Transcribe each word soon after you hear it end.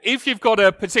If you've got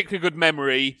a particularly good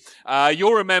memory,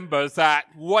 you'll remember that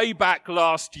way back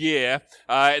last year,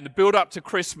 in the build-up to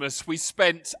Christmas, we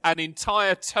spent an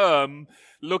entire term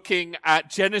looking at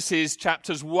Genesis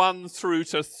chapters 1 through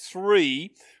to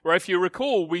 3, where, if you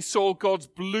recall, we saw God's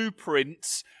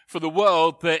blueprints for the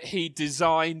world that he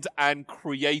designed and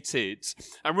created.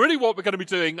 And really what we're going to be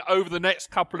doing over the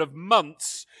next couple of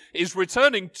months is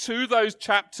returning to those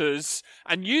chapters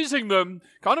and using them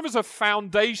kind of as a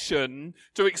foundation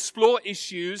to explore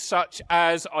issues such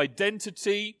as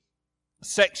identity,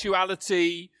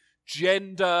 sexuality,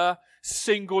 gender,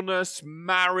 singleness,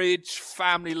 marriage,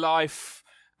 family life,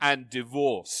 and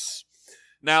divorce.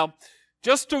 Now,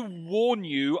 just to warn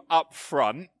you up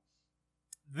front,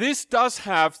 this does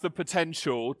have the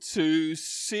potential to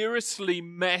seriously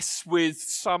mess with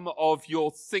some of your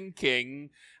thinking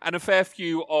and a fair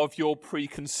few of your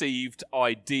preconceived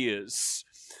ideas.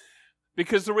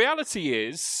 Because the reality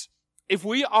is, if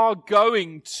we are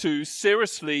going to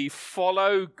seriously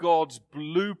follow God's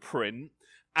blueprint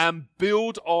and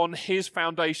build on his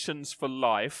foundations for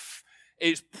life,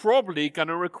 it's probably going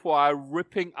to require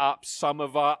ripping up some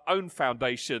of our own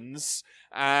foundations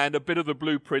and a bit of the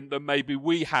blueprint that maybe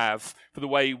we have for the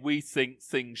way we think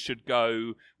things should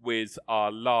go with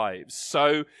our lives.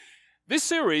 So this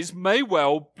series may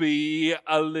well be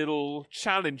a little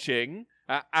challenging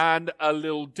and a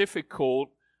little difficult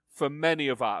for many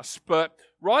of us. But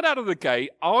right out of the gate,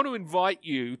 I want to invite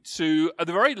you to, at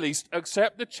the very least,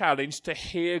 accept the challenge to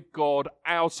hear God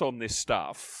out on this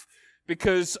stuff.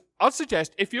 Because I'd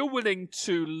suggest if you're willing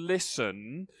to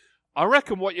listen, I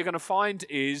reckon what you're going to find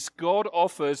is God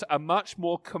offers a much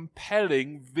more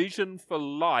compelling vision for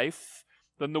life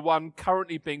than the one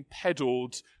currently being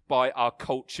peddled by our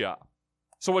culture.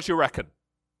 So what do you reckon?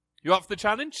 You up for the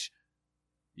challenge?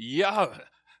 Yeah.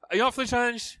 Are you up for the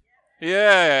challenge?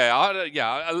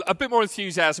 Yeah, a bit more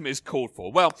enthusiasm is called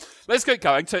for. Well, let's get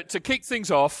going. To kick things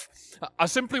off, I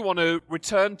simply want to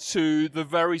return to the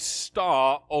very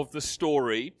start of the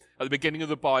story at the beginning of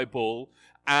the Bible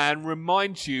and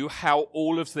remind you how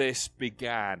all of this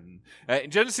began.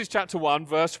 In Genesis chapter 1,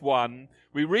 verse 1,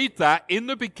 we read that in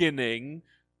the beginning,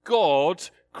 God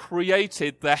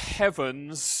created the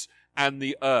heavens and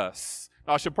the earth.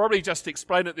 Now, I should probably just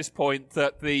explain at this point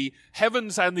that the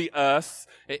heavens and the earth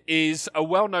is a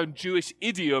well-known Jewish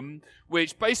idiom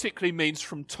which basically means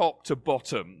from top to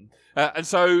bottom. And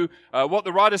so what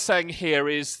the writer's saying here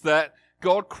is that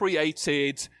God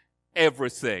created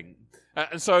everything.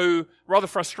 And so, rather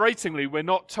frustratingly, we're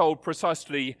not told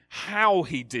precisely how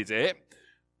he did it,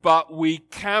 but we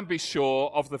can be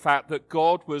sure of the fact that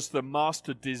God was the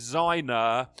master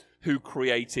designer who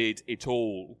created it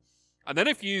all. And then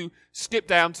if you skip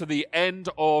down to the end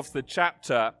of the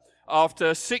chapter,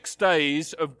 after 6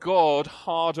 days of God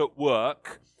hard at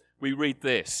work, we read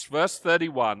this, verse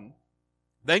 31,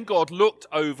 "Then God looked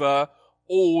over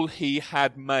all he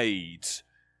had made."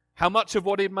 How much of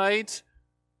what he had made?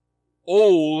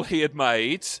 All he had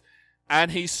made,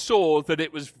 and he saw that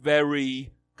it was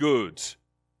very good.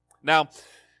 Now,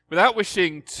 without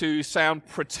wishing to sound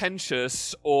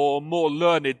pretentious or more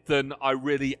learned than I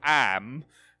really am,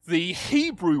 the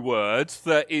Hebrew word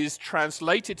that is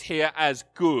translated here as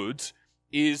good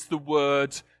is the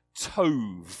word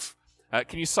tov.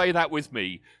 Can you say that with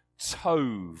me?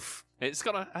 Tov. It's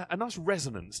got a nice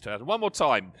resonance to it. One more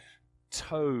time.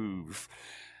 Tov.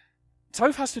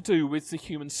 Tov has to do with the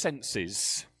human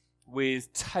senses,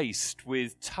 with taste,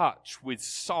 with touch, with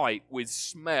sight, with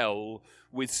smell,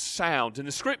 with sound. In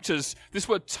the scriptures, this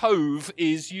word tov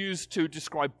is used to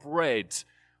describe bread,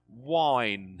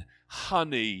 wine,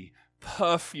 honey,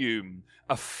 perfume,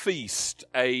 a feast,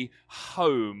 a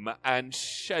home, and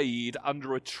shade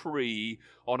under a tree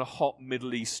on a hot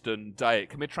Middle Eastern day. It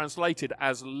can be translated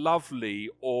as lovely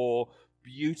or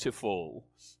beautiful.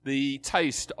 The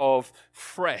taste of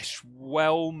fresh,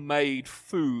 well-made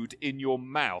food in your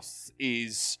mouth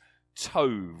is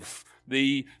tov.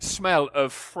 The smell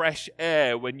of fresh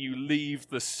air when you leave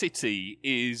the city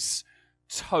is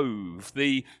tov.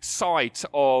 The sight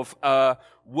of a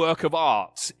work of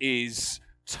art is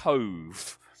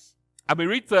tov. And we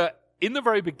read that in the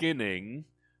very beginning,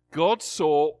 God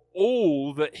saw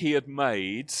all that he had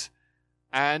made,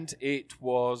 and it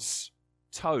was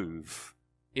tov.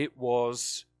 It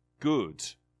was good.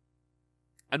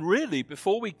 And really,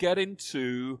 before we get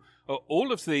into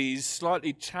all of these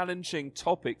slightly challenging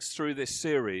topics through this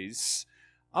series,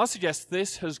 I suggest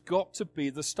this has got to be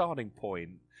the starting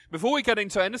point. Before we get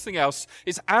into anything else,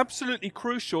 it's absolutely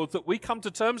crucial that we come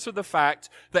to terms with the fact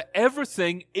that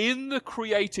everything in the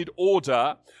created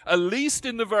order, at least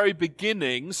in the very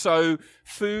beginning, so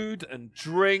food and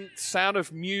drink, sound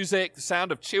of music, the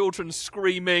sound of children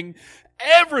screaming,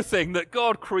 everything that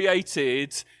God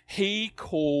created, he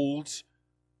called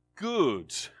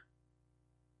good.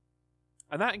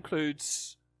 And that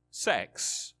includes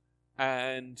sex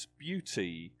and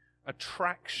beauty,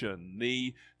 attraction,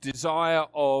 the desire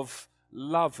of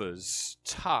lovers,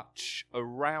 touch,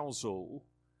 arousal.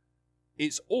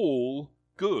 It's all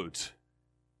good.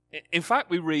 In fact,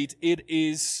 we read, it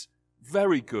is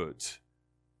very good.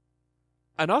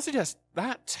 And I suggest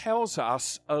that tells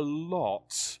us a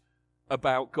lot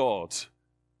about God.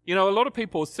 You know, a lot of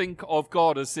people think of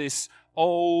God as this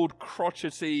old,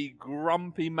 crotchety,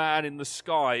 grumpy man in the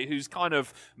sky who's kind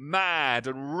of mad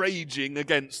and raging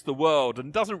against the world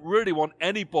and doesn't really want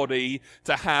anybody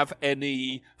to have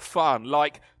any fun.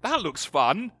 Like, that looks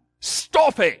fun.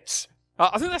 Stop it!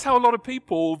 I think that's how a lot of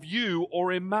people view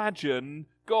or imagine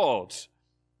God.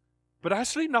 But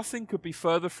actually, nothing could be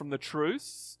further from the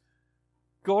truth.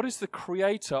 God is the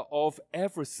creator of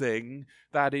everything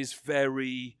that is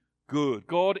very good.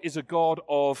 God is a God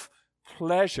of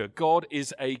pleasure. God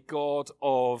is a God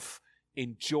of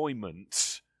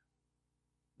enjoyment.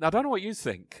 Now, I don't know what you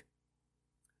think,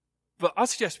 but I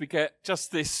suggest we get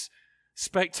just this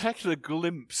spectacular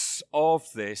glimpse of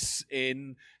this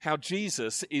in how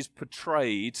Jesus is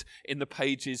portrayed in the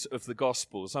pages of the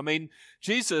Gospels. I mean,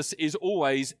 Jesus is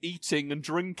always eating and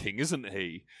drinking, isn't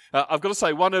he? I've got to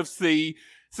say, one of the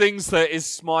things that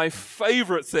is my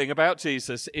favourite thing about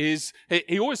Jesus is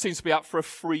he always seems to be up for a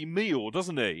free meal,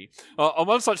 doesn't he? On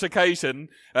one such occasion,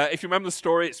 if you remember the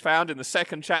story, it's found in the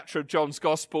 2nd chapter of John's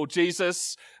Gospel.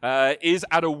 Jesus is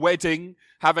at a wedding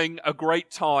having a great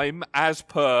time as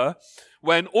per,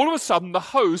 when all of a sudden the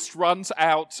host runs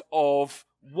out of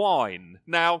wine.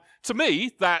 Now, to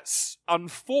me, that's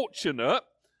unfortunate,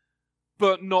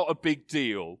 but not a big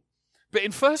deal. But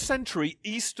in first century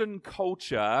Eastern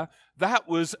culture, that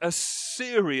was a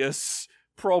serious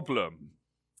problem.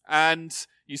 And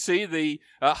you see, the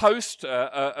host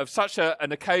of such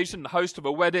an occasion, the host of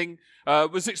a wedding,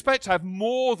 was expected to have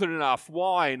more than enough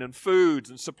wine and food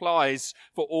and supplies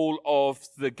for all of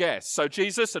the guests. So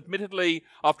Jesus, admittedly,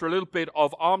 after a little bit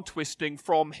of arm twisting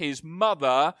from his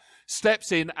mother,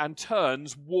 steps in and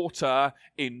turns water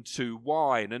into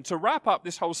wine. And to wrap up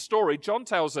this whole story, John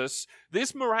tells us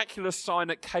this miraculous sign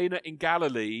at Cana in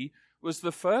Galilee was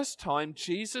the first time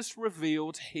Jesus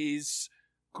revealed his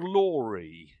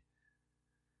glory.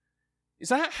 Is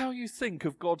that how you think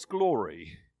of God's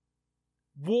glory?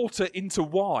 Water into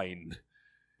wine.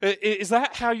 Is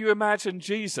that how you imagine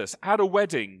Jesus at a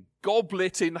wedding,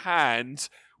 goblet in hand,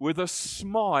 with a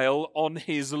smile on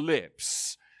his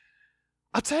lips?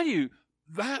 I tell you,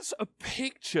 that's a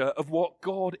picture of what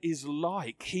God is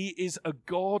like. He is a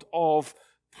God of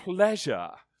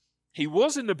pleasure. He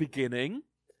was in the beginning,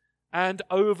 and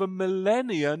over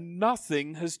millennia,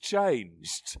 nothing has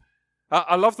changed.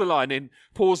 I love the line in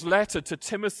Paul's letter to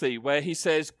Timothy where he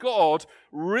says, God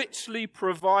richly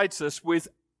provides us with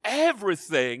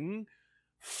everything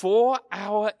for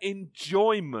our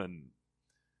enjoyment.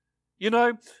 You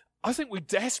know, I think we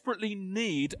desperately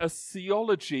need a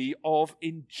theology of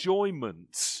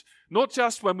enjoyment. Not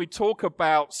just when we talk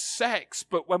about sex,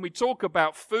 but when we talk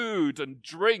about food and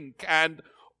drink and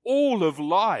all of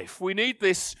life. We need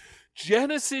this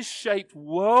Genesis-shaped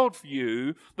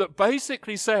worldview that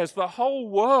basically says the whole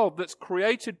world that's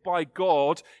created by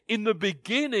God, in the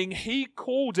beginning, he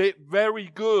called it very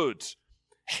good.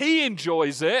 He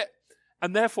enjoys it,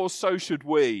 and therefore so should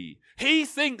we. He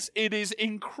thinks it is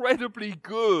incredibly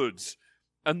good,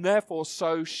 and therefore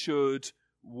so should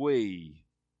we.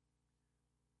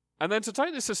 And then to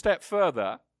take this a step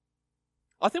further,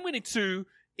 I think we need to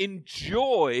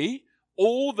enjoy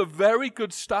all the very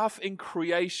good stuff in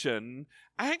creation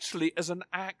actually as an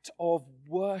act of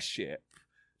worship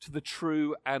to the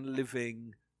true and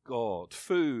living God.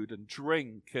 Food and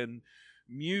drink and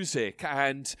music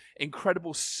and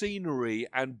incredible scenery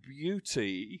and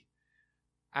beauty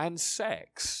and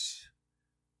sex.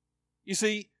 You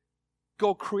see,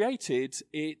 God created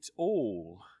it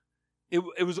all.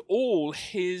 It was all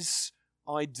his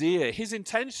idea. His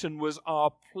intention was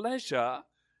our pleasure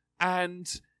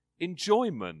and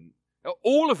enjoyment.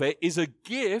 All of it is a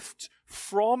gift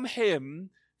from him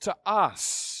to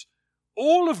us.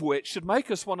 All of which should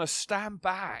make us want to stand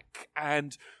back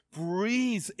and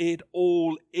breathe it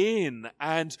all in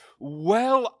and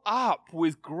well up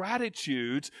with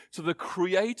gratitude to the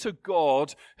Creator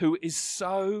God who is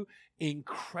so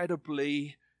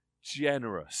incredibly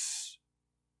generous.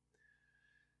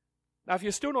 Now, if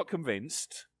you're still not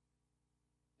convinced,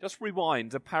 just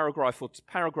rewind a paragraph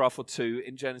or two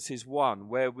in Genesis 1,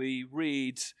 where we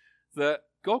read that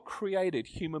God created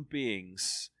human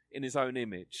beings in his own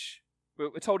image.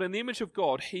 We're told in the image of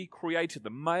God, he created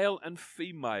them. Male and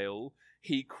female,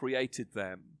 he created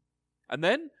them. And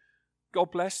then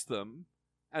God blessed them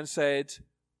and said,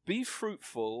 be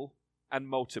fruitful and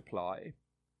multiply.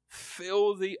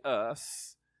 Fill the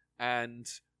earth and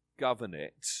govern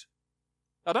it.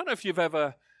 I don't know if you've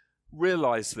ever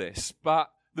realized this, but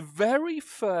the very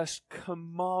first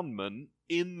commandment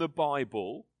in the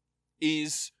Bible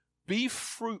is be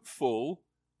fruitful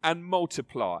and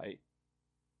multiply.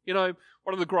 You know,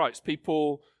 one of the gripes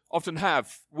people often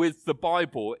have with the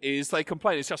Bible is they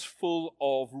complain it's just full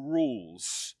of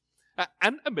rules.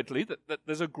 And admittedly, that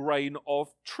there's a grain of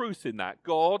truth in that.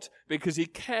 God, because he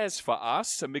cares for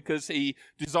us and because he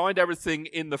designed everything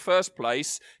in the first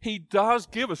place, he does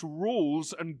give us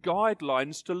rules and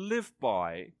guidelines to live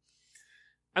by.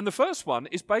 And the first one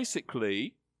is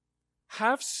basically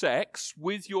have sex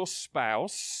with your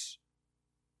spouse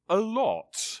a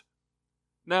lot.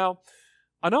 Now,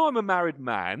 I know I'm a married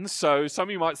man, so some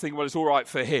of you might think, well, it's all right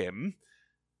for him.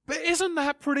 But isn't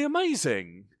that pretty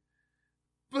amazing?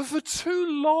 But for too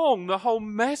long, the whole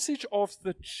message of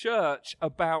the church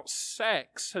about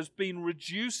sex has been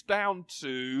reduced down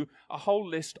to a whole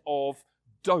list of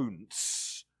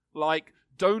don'ts. Like,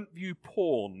 don't view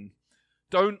porn.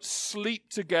 Don't sleep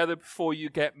together before you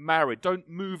get married. Don't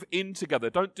move in together.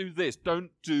 Don't do this.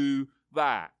 Don't do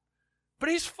that. But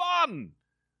it's fun.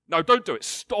 No, don't do it.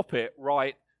 Stop it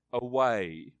right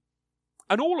away.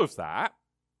 And all of that,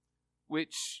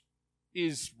 which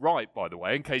is right, by the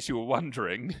way, in case you were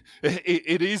wondering,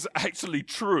 it is actually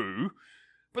true.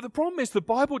 But the problem is the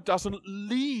Bible doesn't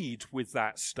lead with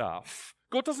that stuff.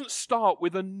 God doesn't start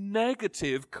with a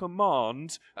negative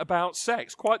command about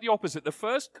sex. Quite the opposite. The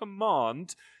first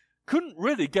command couldn't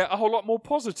really get a whole lot more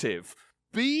positive.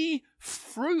 Be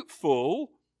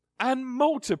fruitful and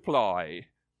multiply.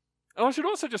 And I should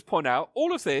also just point out,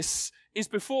 all of this is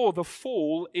before the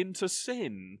fall into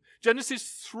sin. Genesis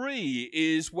 3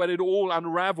 is when it all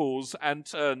unravels and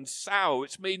turns sour,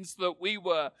 which means that we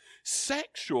were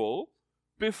sexual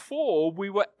before we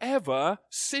were ever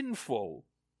sinful.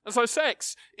 And so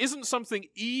sex isn't something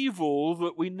evil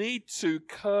that we need to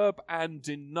curb and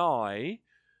deny.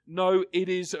 No, it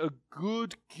is a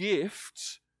good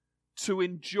gift to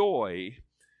enjoy.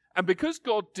 And because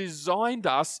God designed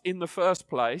us in the first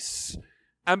place,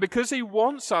 and because he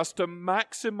wants us to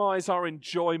maximize our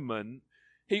enjoyment,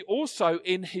 he also,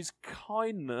 in his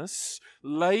kindness,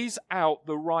 lays out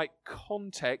the right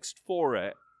context for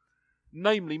it,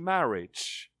 namely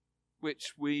marriage,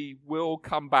 which we will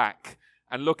come back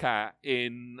and look at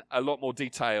in a lot more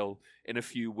detail in a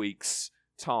few weeks'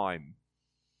 time.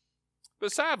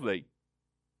 But sadly,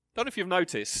 don't know if you've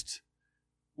noticed,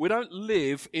 we don't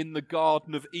live in the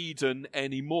Garden of Eden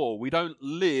anymore. We don't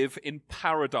live in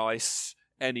paradise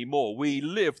anymore. We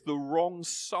live the wrong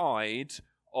side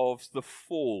of the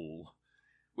fall,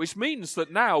 which means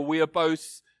that now we are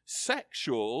both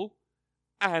sexual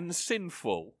and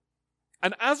sinful.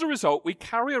 And as a result, we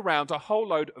carry around a whole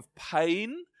load of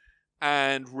pain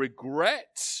and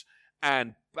regret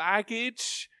and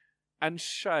baggage and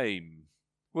shame.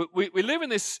 We live in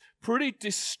this pretty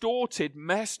distorted,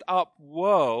 messed up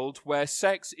world where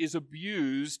sex is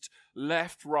abused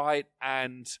left, right,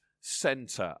 and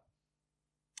center.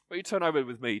 But you turn over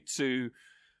with me to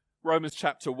Romans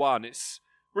chapter 1. It's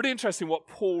really interesting what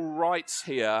Paul writes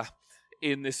here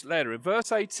in this letter. In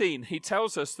verse 18, he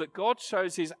tells us that God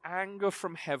shows his anger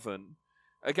from heaven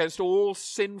against all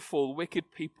sinful,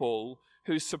 wicked people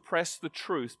who suppress the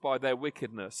truth by their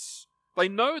wickedness. They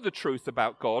know the truth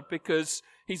about God because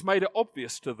he's made it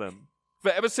obvious to them. For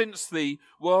ever since the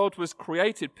world was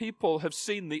created, people have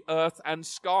seen the earth and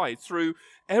sky. Through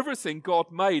everything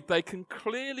God made, they can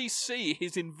clearly see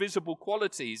his invisible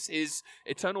qualities, his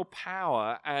eternal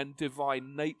power and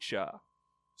divine nature.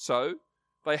 So,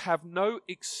 they have no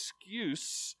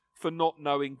excuse for not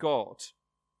knowing God.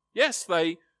 Yes,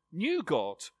 they knew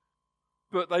God,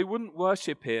 but they wouldn't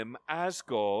worship him as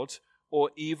God or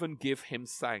even give him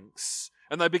thanks.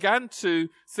 And they began to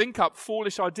think up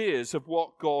foolish ideas of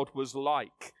what God was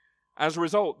like. As a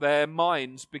result, their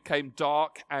minds became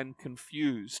dark and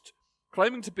confused.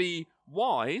 Claiming to be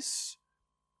wise,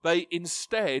 they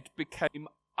instead became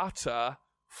utter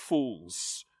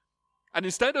fools. And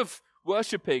instead of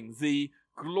worshipping the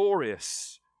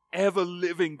glorious,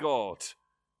 ever-living God,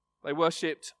 They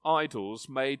worshipped idols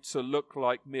made to look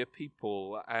like mere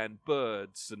people and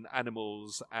birds and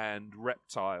animals and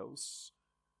reptiles.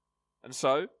 And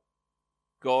so,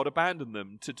 God abandoned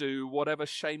them to do whatever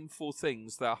shameful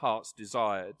things their hearts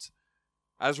desired.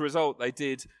 As a result, they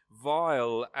did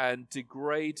vile and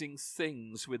degrading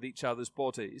things with each other's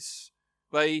bodies.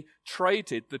 They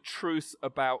traded the truth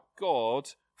about God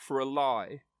for a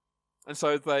lie. And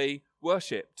so they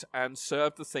worshipped and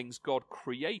served the things God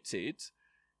created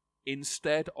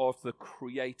instead of the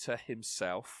Creator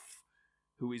himself,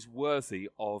 who is worthy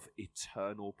of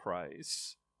eternal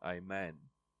praise. Amen.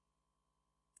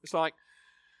 It's like,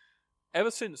 ever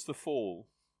since the fall,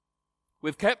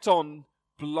 we've kept on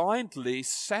blindly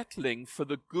settling for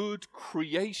the good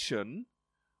creation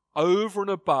over and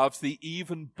above the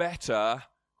even better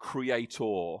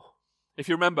Creator. If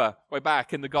you remember, way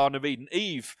back in the Garden of Eden,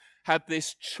 Eve had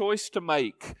this choice to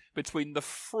make between the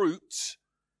fruit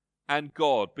and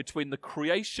God, between the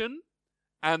creation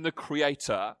and the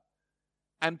Creator.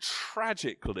 And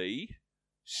tragically,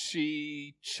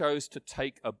 she chose to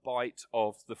take a bite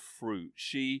of the fruit.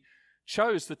 She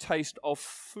chose the taste of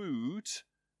food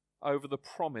over the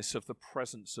promise of the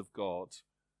presence of God.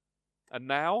 And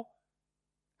now,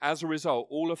 as a result,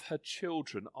 all of her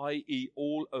children, i.e.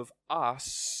 all of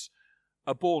us,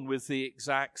 are born with the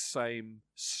exact same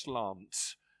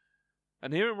slant.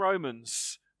 And here in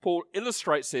Romans, Paul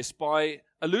illustrates this by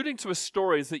alluding to a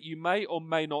story that you may or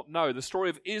may not know, the story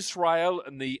of Israel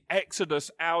and the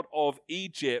exodus out of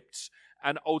Egypt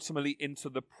and ultimately into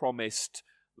the promised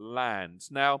land.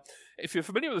 Now, if you're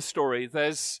familiar with the story,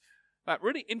 there's that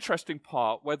really interesting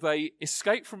part where they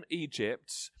escape from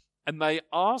Egypt and they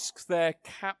ask their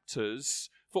captors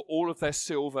for all of their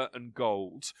silver and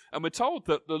gold. And we're told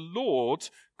that the Lord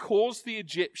caused the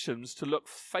Egyptians to look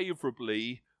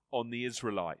favorably on the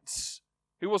Israelites.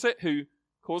 Who was it who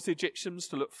caused the Egyptians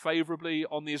to look favorably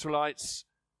on the Israelites?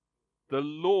 The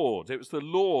Lord. It was the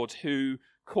Lord who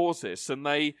caused this, and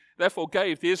they therefore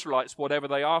gave the Israelites whatever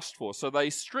they asked for. So they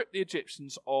stripped the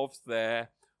Egyptians of their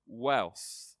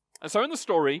wealth. And so in the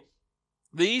story,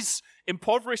 these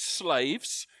impoverished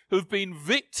slaves who've been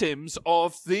victims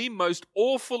of the most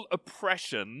awful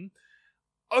oppression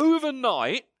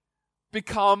overnight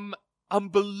become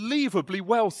unbelievably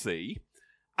wealthy.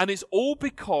 And it's all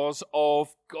because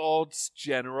of God's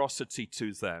generosity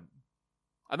to them.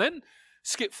 And then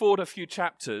skip forward a few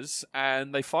chapters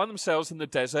and they find themselves in the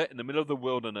desert in the middle of the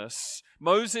wilderness.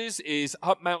 Moses is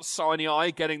up Mount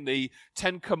Sinai getting the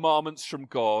 10 Commandments from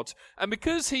God. And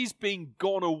because he's been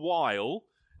gone a while,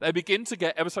 they begin to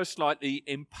get ever so slightly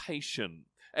impatient.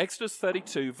 Exodus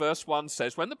 32 verse 1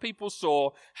 says, when the people saw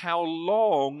how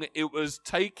long it was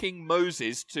taking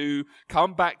Moses to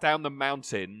come back down the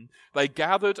mountain, they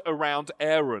gathered around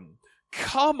Aaron.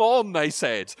 Come on, they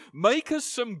said, make us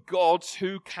some gods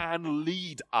who can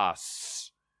lead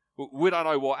us. We don't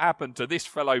know what happened to this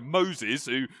fellow Moses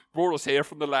who brought us here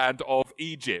from the land of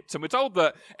Egypt. And we're told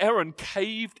that Aaron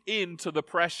caved into the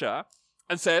pressure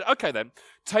and said, okay then,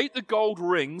 take the gold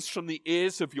rings from the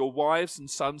ears of your wives and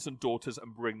sons and daughters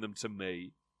and bring them to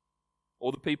me.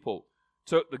 All the people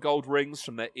took the gold rings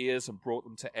from their ears and brought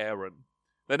them to Aaron.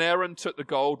 Then Aaron took the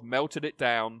gold, melted it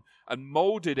down, and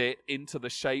molded it into the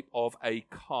shape of a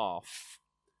calf.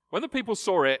 When the people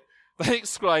saw it, they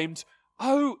exclaimed,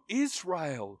 "Oh,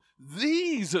 Israel,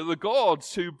 these are the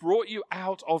gods who brought you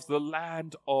out of the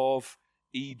land of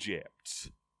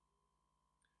Egypt."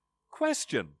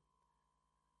 Question.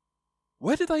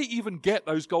 Where did they even get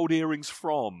those gold earrings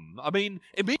from? I mean,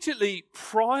 immediately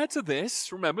prior to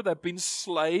this, remember, they've been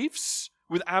slaves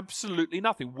with absolutely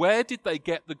nothing. Where did they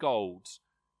get the gold?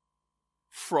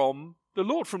 From the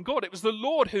Lord, from God. It was the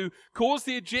Lord who caused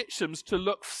the Egyptians to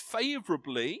look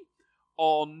favorably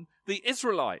on the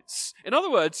Israelites. In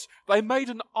other words, they made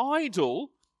an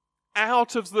idol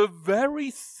out of the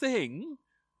very thing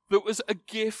that was a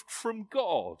gift from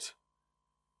God.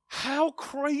 How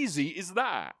crazy is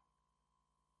that?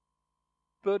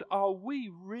 But are we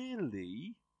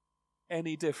really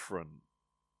any different?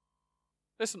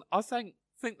 Listen, I think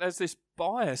there's this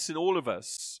bias in all of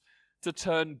us to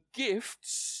turn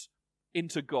gifts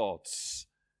into gods.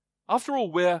 After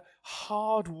all, we're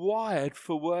hardwired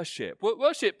for worship.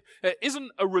 Worship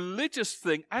isn't a religious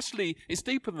thing. Actually, it's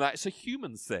deeper than that. It's a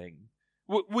human thing.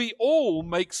 We all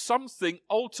make something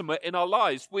ultimate in our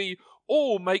lives. We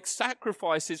all make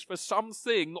sacrifices for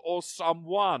something or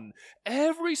someone.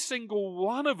 Every single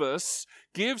one of us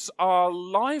gives our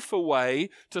life away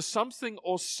to something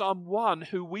or someone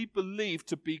who we believe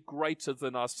to be greater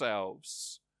than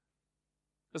ourselves.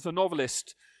 As the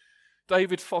novelist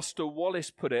David Foster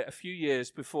Wallace put it a few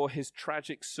years before his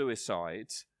tragic suicide,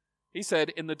 He said,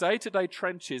 in the day-to-day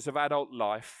trenches of adult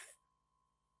life,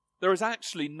 there is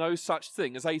actually no such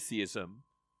thing as atheism.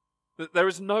 That there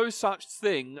is no such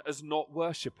thing as not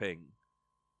worshipping.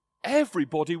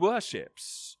 Everybody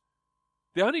worships.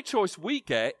 The only choice we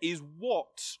get is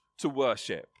what to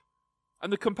worship.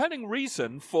 And the compelling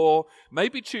reason for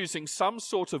maybe choosing some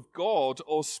sort of God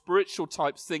or spiritual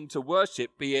type thing to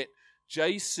worship, be it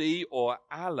JC or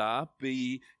Allah,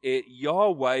 be it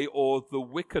Yahweh or the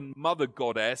Wiccan mother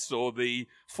goddess or the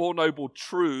Four Noble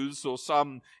Truths or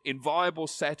some inviolable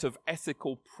set of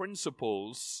ethical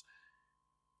principles,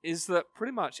 is that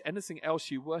pretty much anything else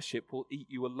you worship will eat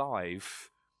you alive.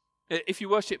 If you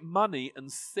worship money and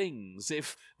things,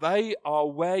 if they are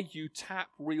where you tap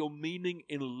real meaning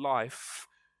in life,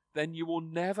 then you will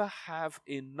never have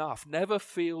enough, never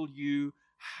feel you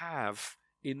have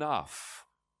enough.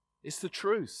 It's the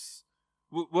truth.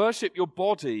 Worship your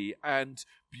body and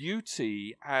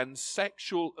beauty and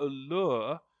sexual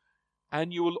allure,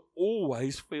 and you will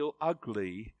always feel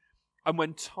ugly. And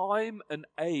when time and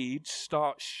age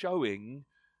start showing,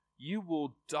 you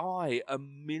will die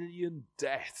 1,000,000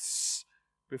 deaths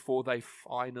before they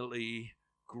finally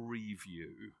grieve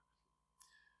you.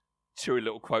 Cheery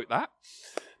little quote, that.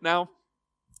 Now,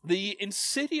 the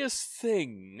insidious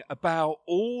thing about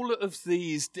all of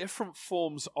these different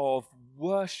forms of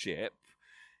worship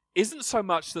isn't so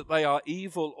much that they are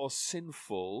evil or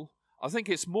sinful. I think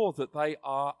it's more that they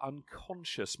are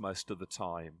unconscious most of the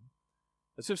time.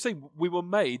 As we've seen, we were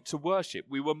made to worship.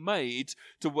 We were made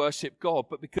to worship God.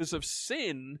 But because of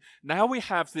sin, now we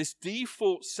have this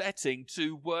default setting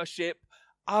to worship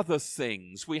other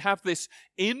things. We have this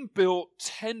inbuilt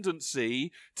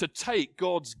tendency to take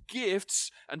God's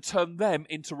gifts and turn them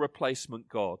into replacement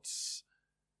gods.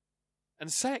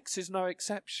 And sex is no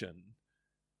exception.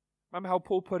 Remember how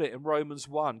Paul put it in Romans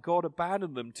 1? God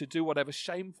abandoned them to do whatever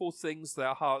shameful things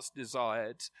their hearts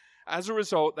desired. As a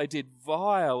result, they did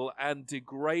vile and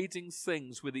degrading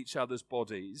things with each other's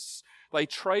bodies. They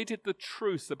traded the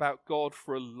truth about God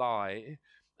for a lie,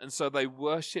 and so they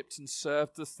worshipped and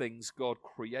served the things God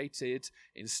created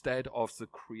instead of the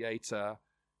Creator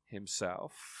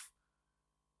himself.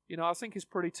 You know, I think it's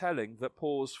pretty telling that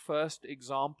Paul's first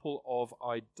example of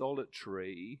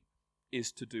idolatry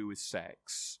is to do with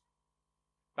sex.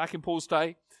 Back in Paul's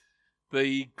day,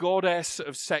 the goddess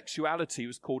of sexuality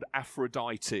was called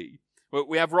Aphrodite.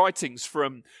 We have writings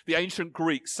from the ancient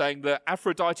Greeks saying that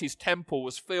Aphrodite's temple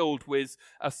was filled with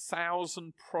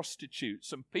 1,000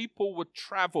 prostitutes, and people would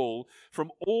travel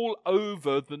from all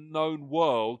over the known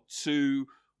world to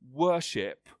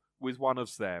worship with one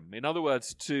of them. In other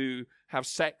words, to have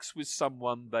sex with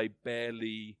someone they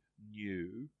barely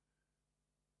knew.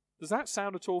 Does that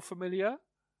sound at all familiar?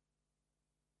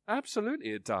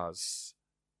 Absolutely it does.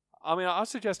 I mean, I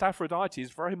suggest Aphrodite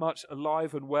is very much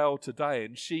alive and well today,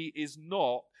 and she is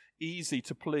not easy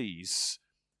to please.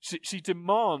 She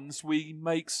demands we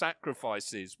make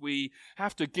sacrifices. We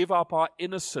have to give up our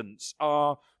innocence,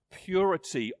 our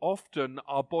purity, often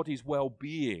our body's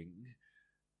well-being,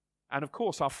 and of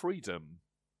course our freedom.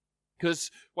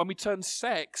 Because when we turn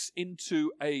sex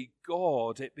into a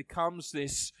god, it becomes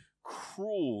this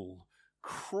cruel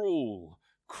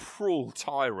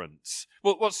tyrant.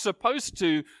 Well, what's supposed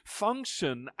to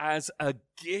function as a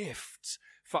gift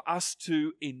for us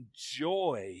to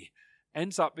enjoy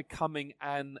ends up becoming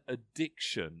an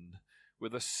addiction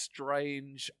with a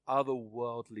strange,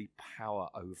 otherworldly power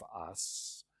over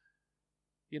us.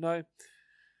 You know,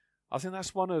 I think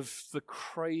that's one of the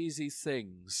crazy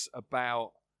things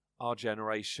about our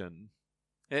generation.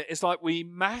 It's like we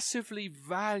massively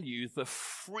value the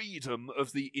freedom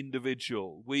of the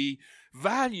individual. We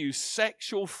value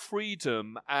sexual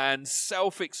freedom and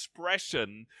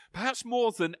self-expression, perhaps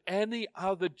more than any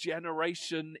other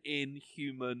generation in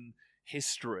human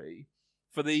history.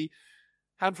 For the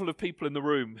handful of people in the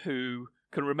room who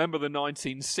can remember the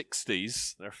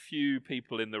 1960s, there are a few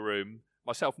people in the room,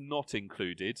 myself not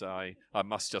included, I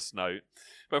must just note.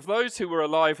 But for those who were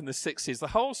alive in the 60s, the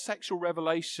whole sexual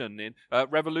revolution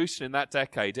in that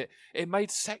decade, it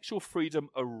made sexual freedom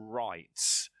a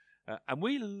right. And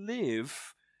we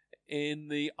live in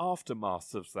the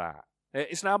aftermath of that.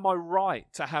 It's now my right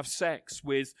to have sex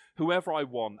with whoever I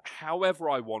want, however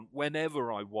I want,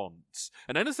 whenever I want.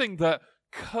 And anything that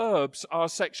curbs our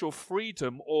sexual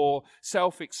freedom or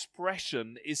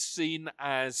self-expression is seen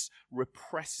as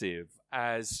repressive,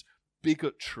 as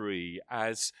bigotry,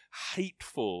 as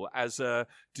hateful, as a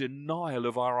denial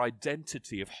of our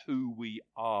identity, of who we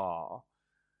are.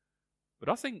 But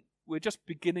I think we're just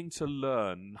beginning to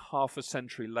learn half a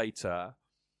century later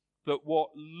that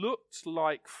what looked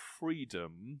like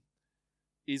freedom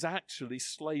is actually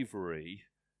slavery.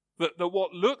 That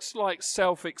what looks like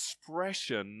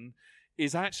self-expression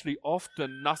is actually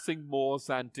often nothing more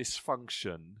than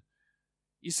dysfunction.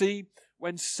 You see,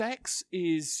 when sex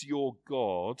is your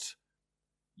God,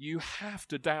 you have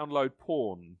to download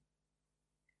porn.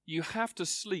 You have to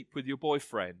sleep with your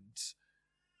boyfriend.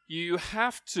 You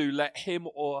have to let him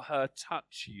or her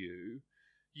touch you.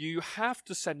 You have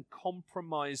to send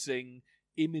compromising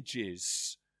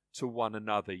images to one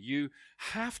another. You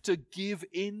have to give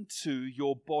into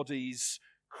your body's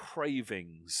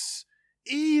cravings,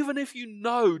 even if you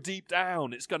know deep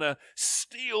down it's going to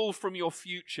steal from your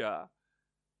future.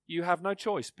 You have no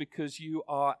choice because you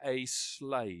are a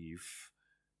slave.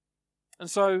 And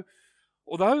so,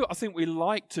 although I think we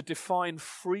like to define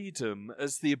freedom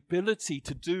as the ability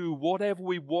to do whatever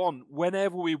we want,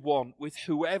 whenever we want, with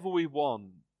whoever we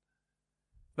want,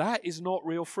 that is not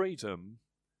real freedom.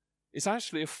 It's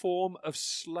actually a form of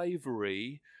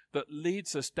slavery that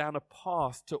leads us down a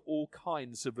path to all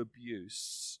kinds of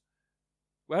abuse.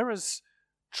 Whereas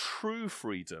true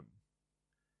freedom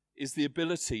is the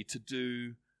ability to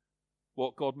do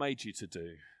what God made you to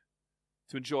do,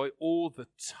 to enjoy all the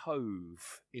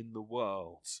tov in the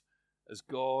world as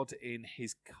God in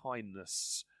his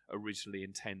kindness originally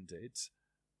intended.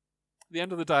 At the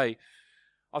end of the day,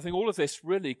 I think all of this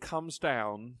really comes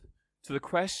down to the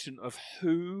question of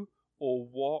who or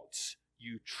what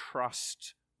you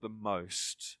trust the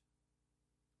most.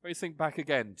 When you think back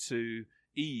again to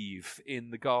Eve in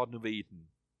the Garden of Eden,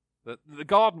 the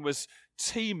garden was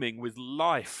teeming with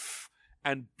life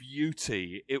and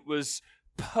beauty. It was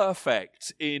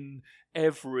perfect in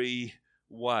every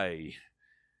way.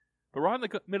 But right in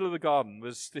the middle of the garden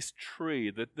was this tree,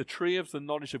 the tree of the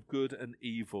knowledge of good and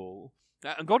evil.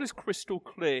 And God is crystal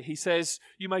clear. He says,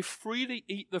 you may freely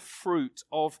eat the fruit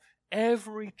of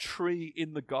every tree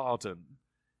in the garden,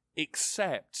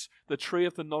 except the tree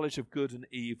of the knowledge of good and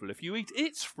evil. If you eat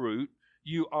its fruit,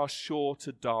 you are sure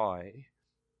to die.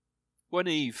 When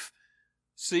Eve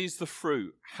sees the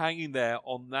fruit hanging there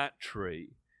on that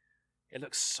tree, it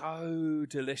looks so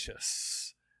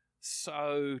delicious,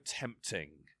 so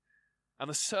tempting. And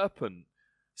the serpent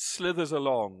slithers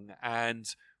along and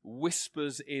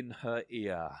whispers in her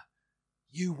ear,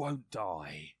 you won't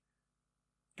die.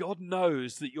 God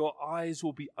knows that your eyes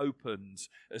will be opened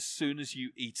as soon as you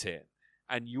eat it,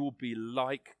 and you'll be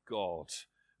like God,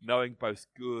 knowing both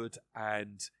good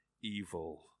and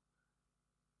evil.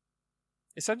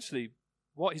 Essentially,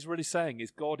 what he's really saying is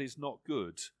God is not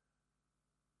good.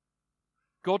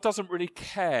 God doesn't really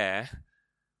care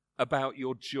about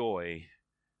your joy.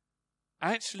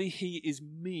 Actually, he is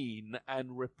mean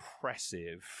and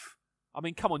repressive. I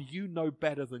mean, come on, you know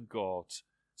better than God.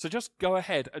 So just go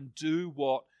ahead and do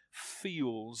what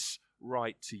feels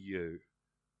right to you.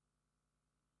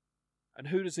 And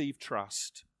who does Eve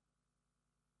trust?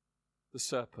 The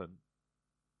serpent.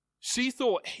 She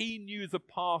thought he knew the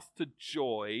path to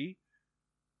joy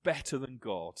better than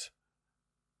God.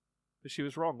 But she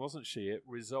was wrong, wasn't she? It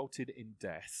resulted in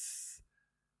death.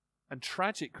 And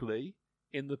tragically,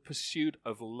 in the pursuit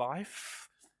of life,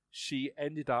 she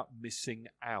ended up missing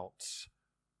out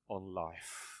on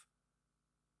life.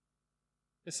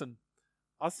 Listen,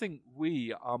 I think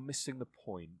we are missing the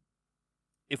point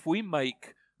if we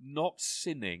make not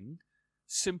sinning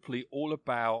simply all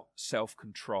about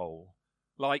self-control.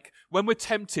 Like, when we're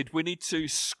tempted, we need to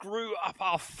screw up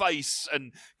our face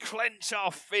and clench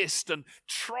our fist and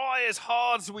try as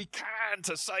hard as we can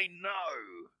to say no.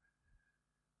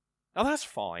 Now, that's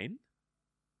fine.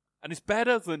 And it's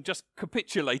better than just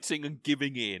capitulating and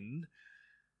giving in.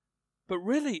 But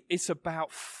really, it's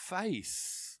about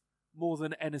faith more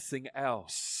than anything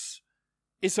else.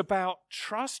 It's about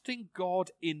trusting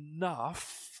God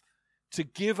enough to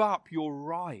give up your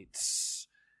rights,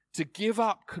 to give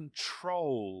up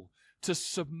control, to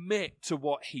submit to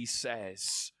what he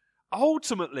says.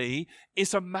 Ultimately,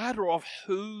 it's a matter of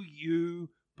who you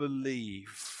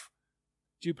believe.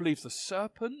 Do you believe the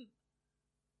serpent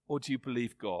or do you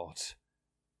believe God?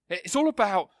 It's all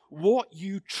about what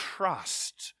you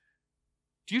trust.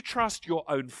 Do you trust your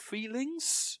own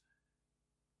feelings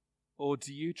or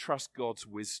do you trust God's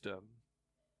wisdom?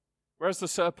 Whereas the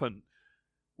serpent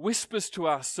whispers to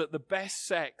us that the best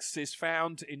sex is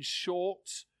found in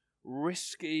short,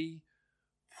 risky,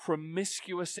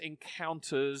 promiscuous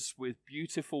encounters with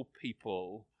beautiful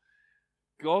people,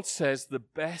 God says the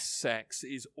best sex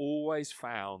is always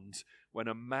found when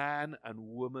a man and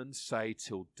woman say,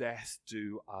 till death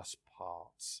do us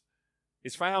part.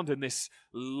 It's found in this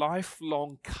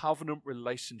lifelong covenant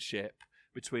relationship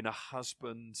between a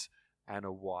husband and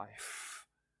a wife.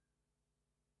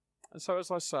 And so,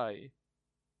 as I say,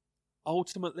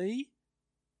 ultimately,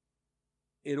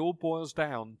 it all boils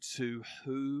down to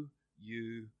who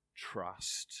you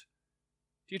trust.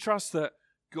 Do you trust that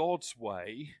God's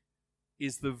way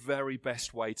is the very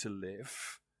best way to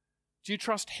live? Do you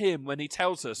trust him when he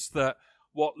tells us that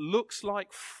what looks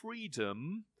like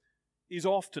freedom is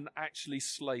often actually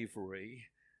slavery,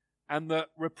 and that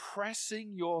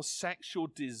repressing your sexual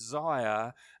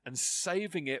desire and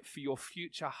saving it for your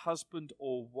future husband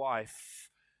or wife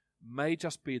may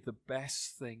just be the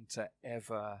best thing to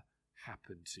ever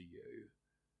happen to you?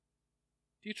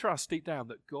 Do you trust deep down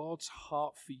that God's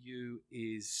heart for you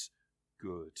is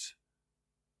good?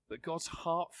 That God's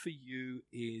heart for you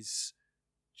is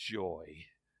joy?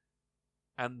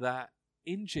 And that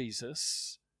in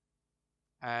Jesus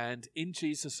and in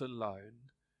Jesus alone,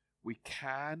 we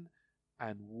can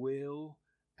and will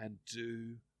and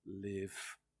do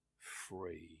live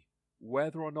free.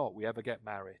 Whether or not we ever get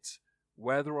married,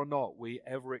 whether or not we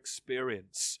ever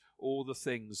experience all the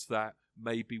things that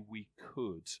maybe we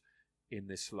could in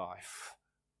this life.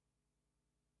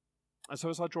 And so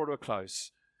as I draw to a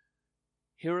close,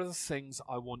 here are the things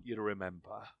I want you to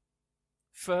remember.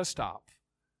 First up,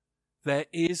 there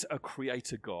is a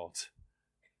creator God,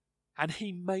 and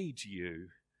he made you,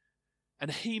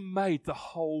 and he made the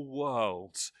whole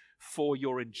world for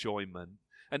your enjoyment.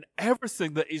 And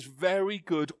everything that is very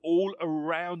good all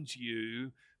around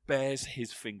you bears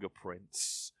his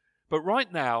fingerprints. But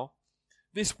right now,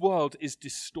 this world is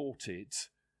distorted.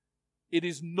 It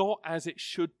is not as it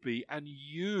should be, and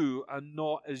you are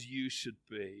not as you should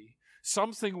be.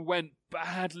 Something went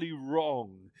badly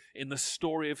wrong in the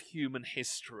story of human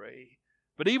history.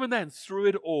 But even then, through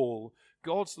it all,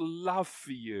 God's love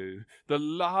for you, the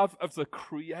love of the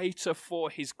Creator for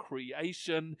his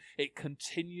creation, it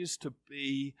continues to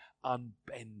be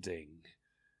unbending.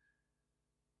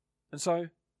 And so,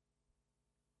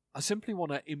 I simply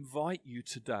want to invite you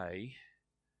today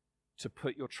to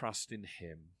put your trust in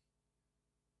him.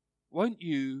 Won't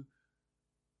you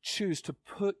choose to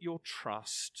put your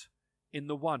trust in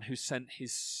the one who sent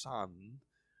his Son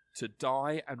to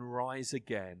die and rise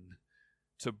again,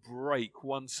 to break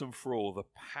once and for all the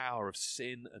power of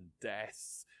sin and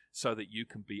death so that you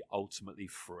can be ultimately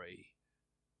free?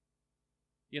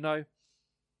 You know,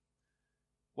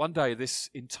 one day this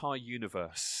entire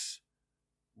universe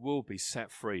will be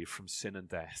set free from sin and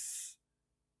death.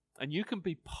 And you can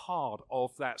be part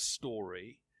of that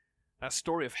story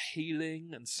of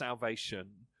healing and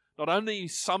salvation, not only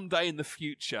someday in the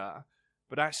future,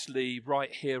 but actually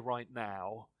right here, right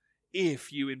now,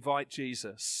 if you invite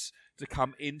Jesus to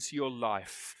come into your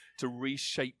life to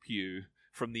reshape you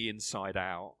from the inside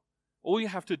out. All you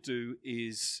have to do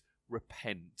is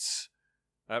repent.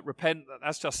 Repent,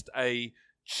 that's just a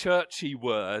churchy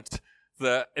word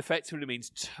that effectively means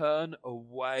turn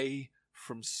away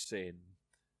from sin.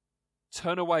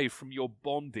 Turn away from your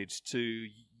bondage to,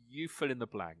 you fill in the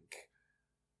blank,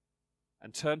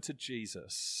 and turn to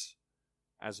Jesus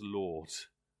as Lord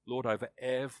over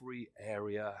every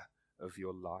area of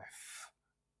your life.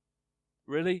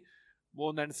 Really,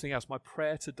 more than anything else, my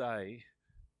prayer today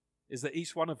is that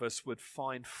each one of us would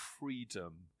find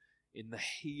freedom in the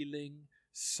healing,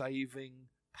 saving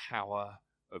power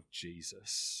of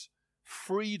Jesus.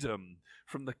 Freedom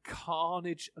from the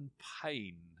carnage and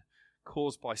pain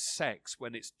caused by sex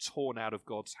when it's torn out of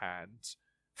God's hand.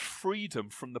 Freedom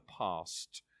from the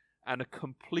past and a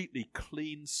completely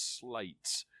clean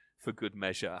slate for good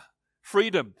measure.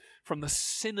 Freedom from the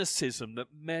cynicism that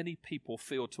many people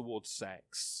feel towards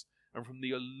sex and from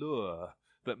the allure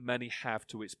that many have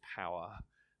to its power.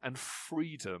 And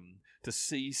freedom to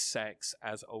see sex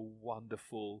as a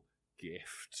wonderful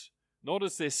gift. Not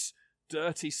as this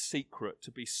dirty secret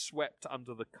to be swept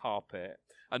under the carpet,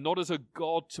 and not as a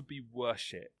god to be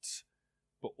worshipped,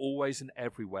 but always and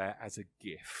everywhere as a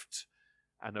gift,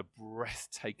 and a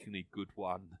breathtakingly good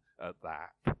one at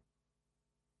that.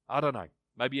 I don't know,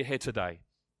 maybe you're here today,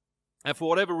 and for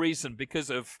whatever reason, because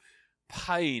of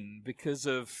pain, because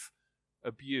of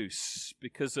abuse,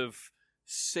 because of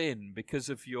sin, because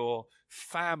of your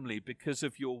family, because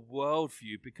of your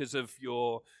worldview, because of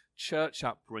your church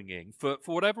upbringing, for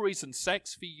whatever reason,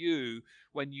 sex for you,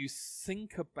 when you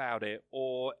think about it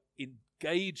or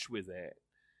engage with it,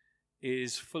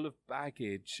 is full of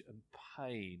baggage and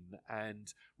pain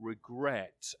and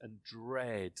regret and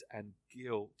dread and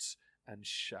guilt and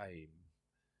shame.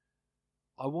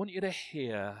 I want you to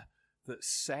hear that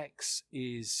sex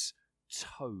is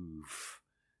tov.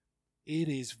 It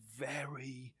is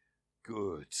very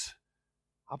good.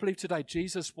 I believe today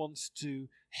Jesus wants to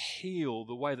heal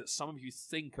the way that some of you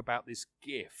think about this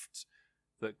gift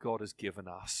that God has given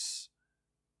us.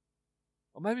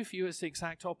 Or maybe for you it's the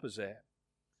exact opposite.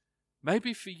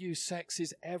 Maybe for you, sex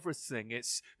is everything.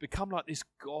 It's become like this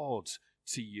god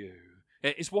to you.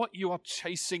 It's what you are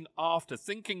chasing after,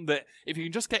 thinking that if you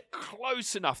can just get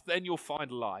close enough, then you'll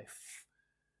find life.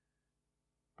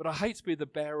 But I hate to be the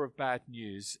bearer of bad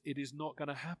news. It is not going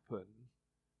to happen.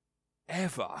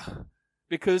 Ever.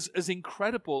 Because as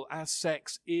incredible as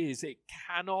sex is, it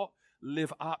cannot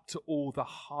live up to all the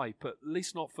hype, at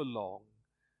least not for long.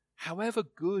 However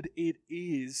good it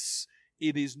is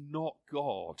not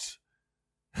God.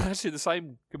 Actually, the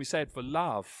same can be said for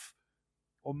love,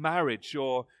 or marriage,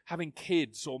 or having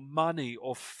kids, or money,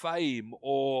 or fame,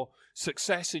 or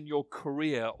success in your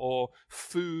career, or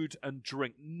food and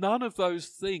drink. None of those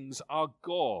things are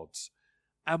God,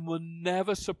 and were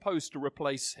never supposed to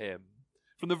replace him.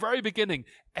 From the very beginning,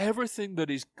 everything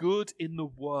that is good in the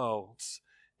world,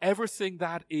 everything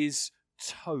that is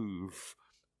tov,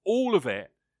 all of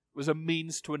it was a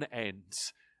means to an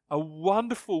end, a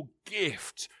wonderful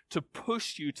gift to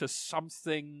push you to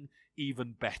something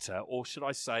even better, or should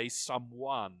I say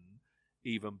someone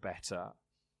even better.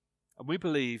 And we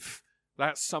believe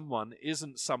that someone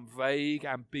isn't some vague,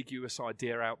 ambiguous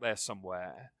idea out there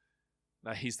somewhere.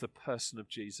 No, he's the person of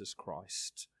Jesus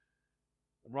Christ.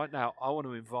 And right now, I want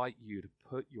to invite you to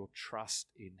put your trust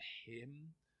in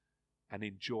him and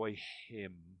enjoy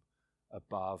him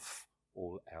above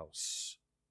all else.